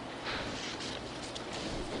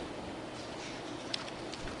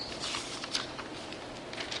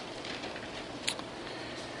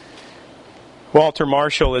 Walter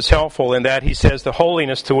Marshall is helpful in that he says the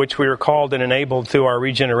holiness to which we are called and enabled through our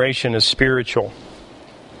regeneration is spiritual.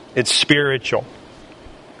 It's spiritual.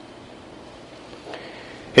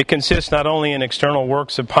 It consists not only in external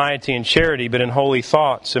works of piety and charity, but in holy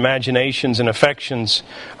thoughts, imaginations, and affections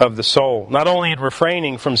of the soul. Not only in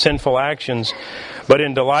refraining from sinful actions, but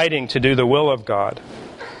in delighting to do the will of God,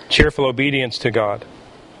 cheerful obedience to God.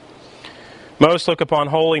 Most look upon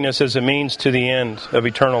holiness as a means to the end of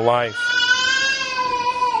eternal life.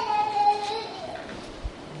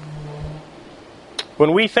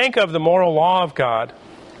 When we think of the moral law of God,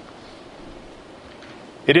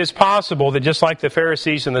 it is possible that just like the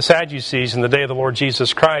Pharisees and the Sadducees in the day of the Lord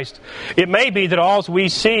Jesus Christ, it may be that all we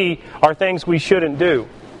see are things we shouldn't do.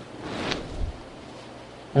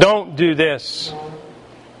 Don't do this.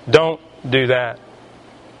 Don't do that.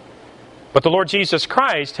 But the Lord Jesus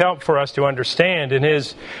Christ helped for us to understand in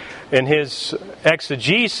His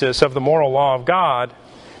exegesis of the moral law of God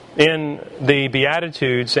in the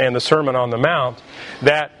Beatitudes and the Sermon on the Mount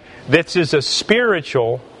that this is a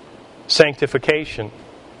spiritual sanctification.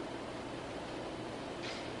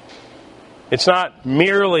 It's not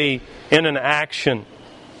merely in an action.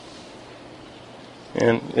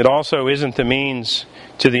 And it also isn't the means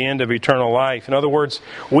to the end of eternal life. In other words,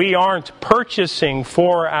 we aren't purchasing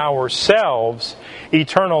for ourselves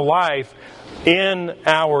eternal life in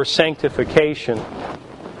our sanctification.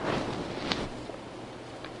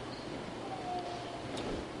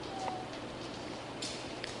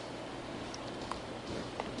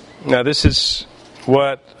 Now, this is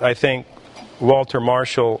what I think Walter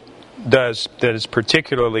Marshall does that is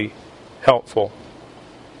particularly helpful.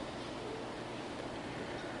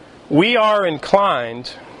 We are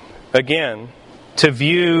inclined, again, to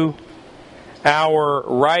view our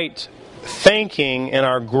right thinking and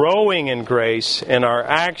our growing in grace and our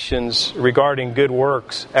actions regarding good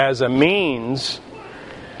works as a means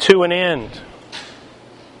to an end.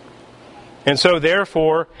 And so,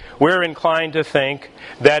 therefore, we're inclined to think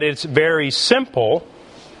that it's very simple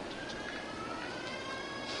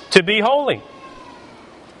to be holy.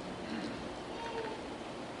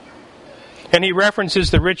 And he references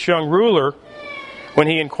the rich young ruler when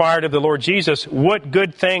he inquired of the Lord Jesus, "What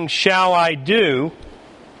good thing shall I do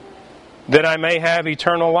that I may have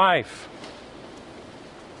eternal life?"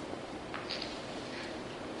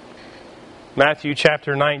 Matthew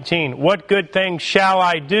chapter 19. "What good thing shall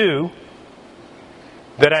I do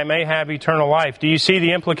that I may have eternal life?" Do you see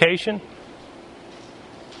the implication?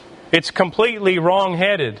 It's completely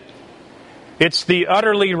wrong-headed. It's the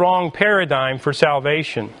utterly wrong paradigm for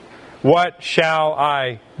salvation. What shall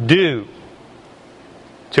I do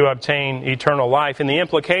to obtain eternal life? And the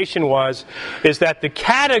implication is that the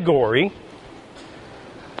category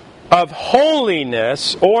of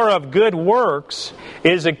holiness or of good works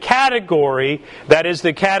is a category that is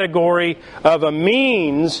the category of a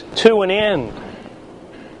means to an end.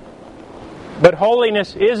 But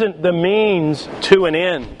holiness isn't the means to an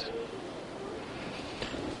end.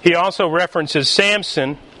 He also references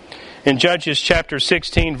Samson in Judges chapter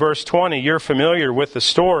 16, verse 20. You're familiar with the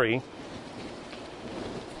story.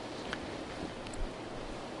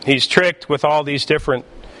 He's tricked with all these different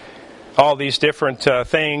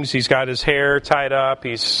things. He's got his hair tied up.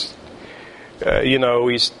 He's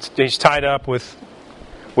tied up with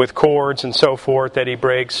cords and so forth that he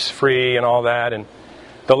breaks free and all that. And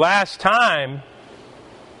the last time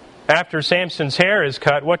after Samson's hair is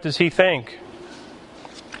cut, what does he think?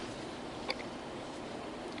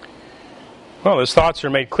 Well, his thoughts are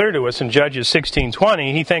made clear to us in Judges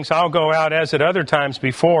 16:20. He thinks, "I'll go out as at other times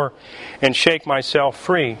before and shake myself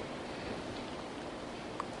free."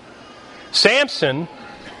 Samson,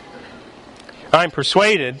 I'm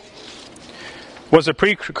persuaded, was a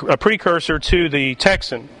precursor to the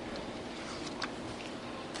Texan.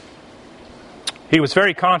 He was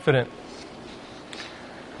very confident,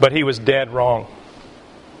 but he was dead wrong.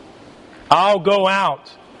 I'll go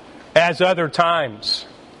out as other times.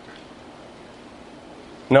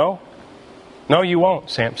 No, you won't,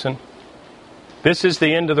 Samson. This is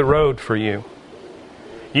the end of the road for you.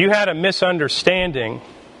 You had a misunderstanding,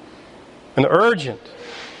 an urgent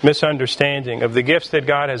misunderstanding of the gifts that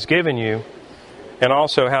God has given you, and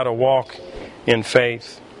also how to walk in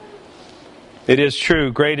faith. It is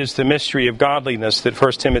true, great is the mystery of godliness that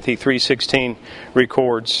 1 Timothy 3:16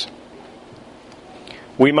 records.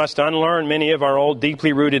 We must unlearn many of our old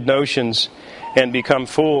deeply rooted notions and become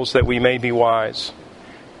fools that we may be wise.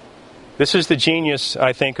 This is the genius,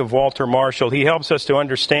 I think, of Walter Marshall. He helps us to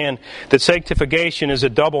understand that sanctification is a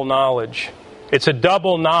double knowledge. It's a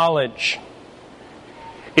double knowledge.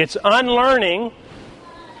 It's unlearning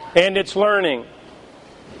and it's learning.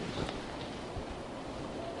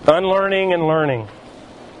 Unlearning and learning.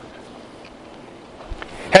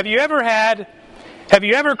 Have you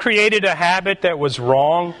ever created a habit that was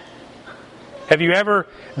wrong? Have you ever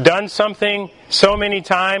done something so many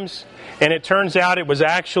times and it turns out it was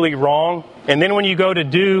actually wrong? And then when you go to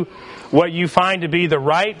do what you find to be the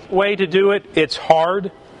right way to do it, it's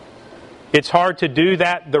hard. It's hard to do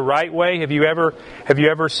that the right way. Have you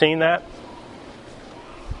ever seen that?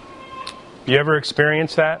 You ever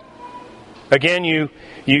experienced that? Again,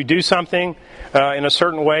 you do something in a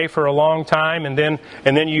certain way for a long time, and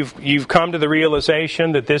then you've come to the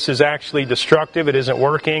realization that this is actually destructive. It isn't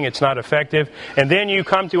working. It's not effective. And then you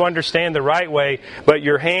come to understand the right way, but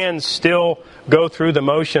your hands still go through the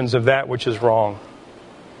motions of that which is wrong.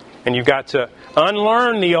 And you've got to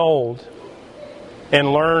unlearn the old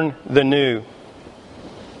and learn the new.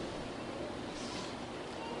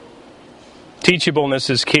 Teachableness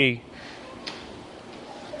is key.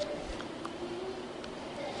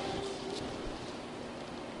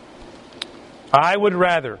 I would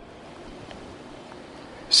rather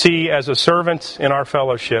see as a servant in our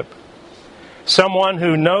fellowship someone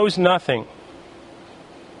who knows nothing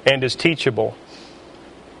and is teachable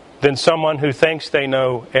than someone who thinks they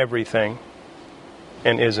know everything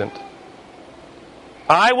and isn't.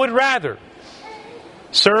 I would rather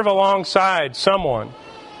serve alongside someone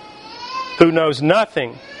who knows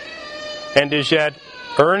nothing and is yet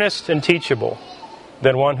earnest and teachable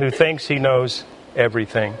than one who thinks he knows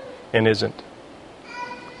everything and isn't.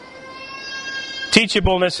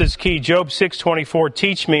 Teachableness is key. Job 6:24,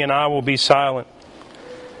 teach me and I will be silent.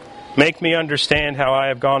 Make me understand how I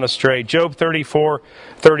have gone astray. Job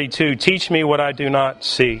 34:32, teach me what I do not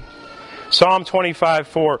see. Psalm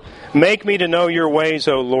 25:4, make me to know your ways,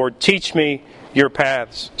 O Lord. Teach me your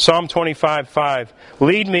paths. Psalm 25:5,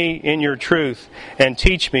 lead me in your truth and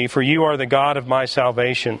teach me, for you are the God of my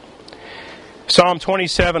salvation. Psalm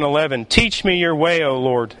 27:11, teach me your way, O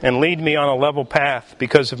Lord, and lead me on a level path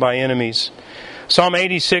because of my enemies. Psalm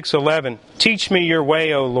 86:11, teach me your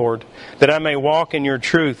way, O Lord, that I may walk in your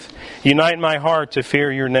truth. Unite my heart to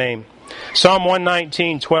fear your name. Psalm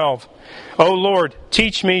 119:12, O Lord,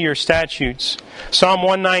 teach me your statutes. Psalm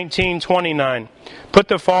 119:29, put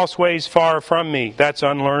the false ways far from me, that's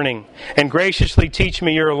unlearning, and graciously teach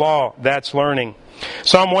me your law, that's learning.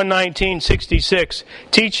 Psalm 119:66,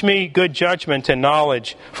 teach me good judgment and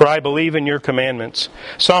knowledge, for I believe in your commandments.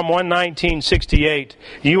 Psalm 119:68,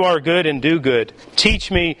 you are good and do good.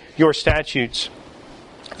 Teach me your statutes.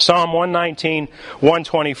 Psalm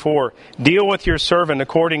 119:124, deal with your servant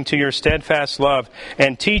according to your steadfast love,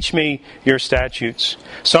 and teach me your statutes.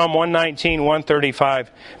 Psalm 119:135,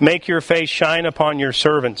 make your face shine upon your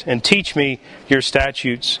servant, and teach me your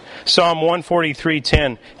statutes. Psalm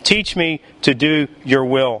 143:10, teach me to do your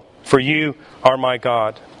will, for you are my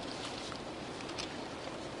God.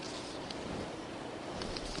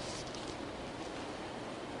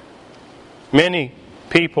 Many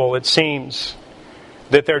people, it seems,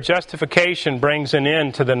 that their justification brings an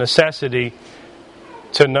end to the necessity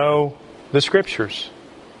to know the Scriptures.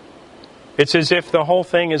 It's as if the whole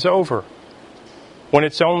thing is over, when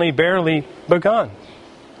it's only barely begun.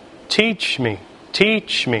 Teach me,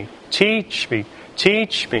 teach me, teach me,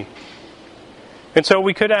 teach me. And so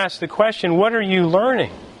we could ask the question, what are you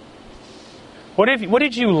learning? What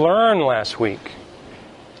did you learn last week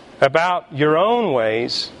about your own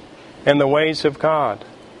ways and the ways of God?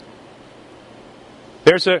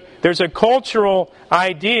 There's a cultural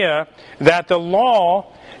idea that the law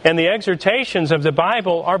and the exhortations of the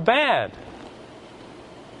Bible are bad,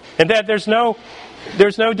 and that there's no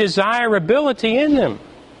desirability in them.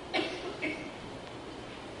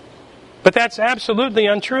 But that's absolutely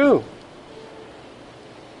untrue.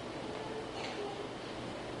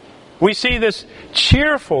 We see this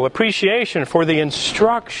cheerful appreciation for the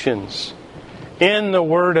instructions in the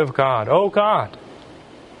Word of God. Oh God,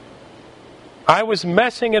 I was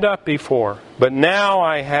messing it up before, but now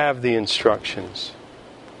I have the instructions.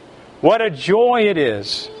 What a joy it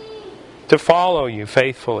is to follow you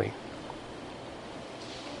faithfully.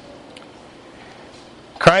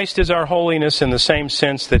 Christ is our holiness in the same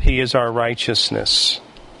sense that He is our righteousness.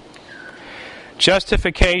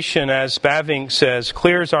 Justification, as Bavinck says,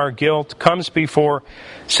 clears our guilt, comes before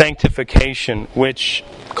sanctification, which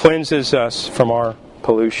cleanses us from our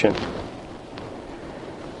pollution.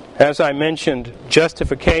 As I mentioned,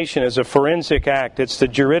 justification is a forensic act. It's the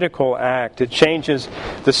juridical act. It changes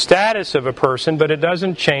the status of a person, but it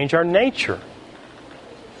doesn't change our nature.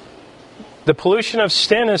 The pollution of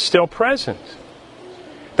sin is still present.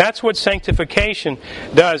 That's what sanctification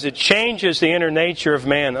does. It changes the inner nature of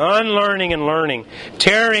man, unlearning and learning,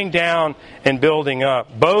 tearing down and building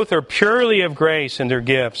up. Both are purely of grace in their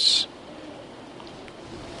gifts.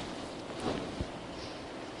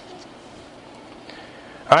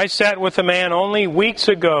 I sat with a man only weeks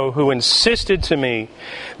ago who insisted to me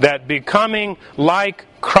that becoming like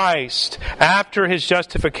Christ after his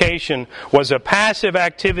justification was a passive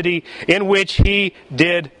activity in which he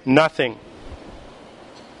did nothing.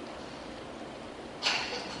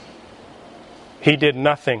 He did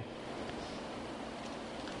nothing.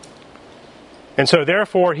 And so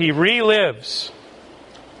therefore he relives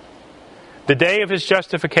the day of his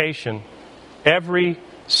justification every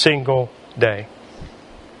single day.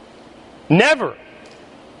 Never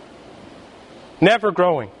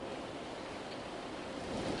growing.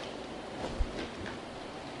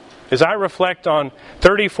 As I reflect on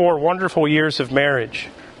 34 wonderful years of marriage,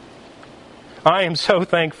 I am so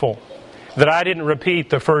thankful that I didn't repeat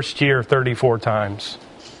the first year 34 times.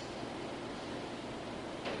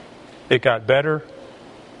 It got better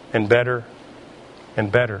and better and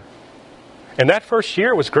better. And that first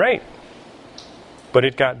year was great, but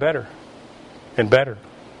it got better and better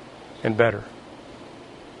and better.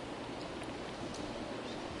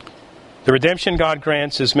 The redemption God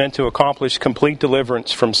grants is meant to accomplish complete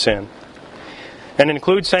deliverance from sin and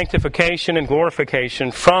include sanctification and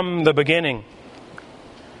glorification from the beginning.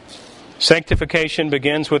 Sanctification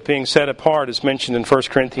begins with being set apart, as mentioned in 1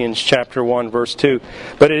 Corinthians chapter 1, verse 2.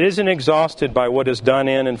 But it isn't exhausted by what is done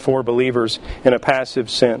in and for believers in a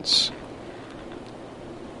passive sense.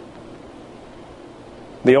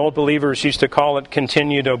 The old believers used to call it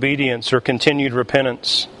continued obedience or continued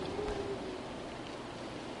repentance.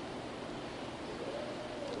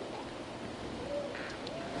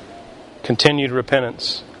 Continued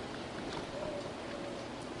repentance.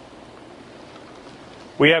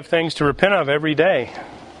 We have things to repent of every day.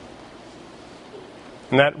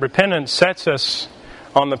 And that repentance sets us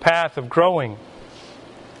on the path of growing,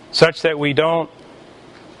 such that we don't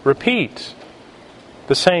repeat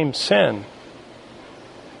the same sin.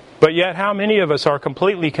 But yet, how many of us are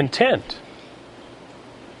completely content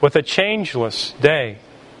with a changeless day?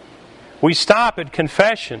 We stop at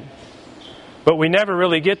confession, but we never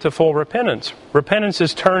really get to full repentance. Repentance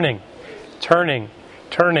is turning.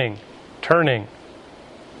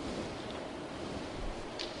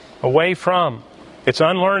 Away from. It's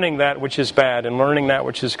unlearning that which is bad and learning that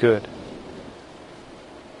which is good.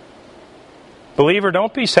 Believer,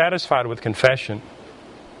 don't be satisfied with confession.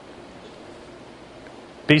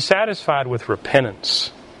 Be satisfied with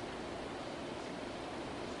repentance.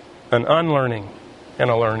 An unlearning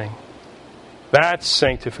and a learning. That's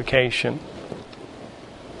sanctification.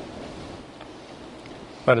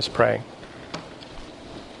 Let us pray.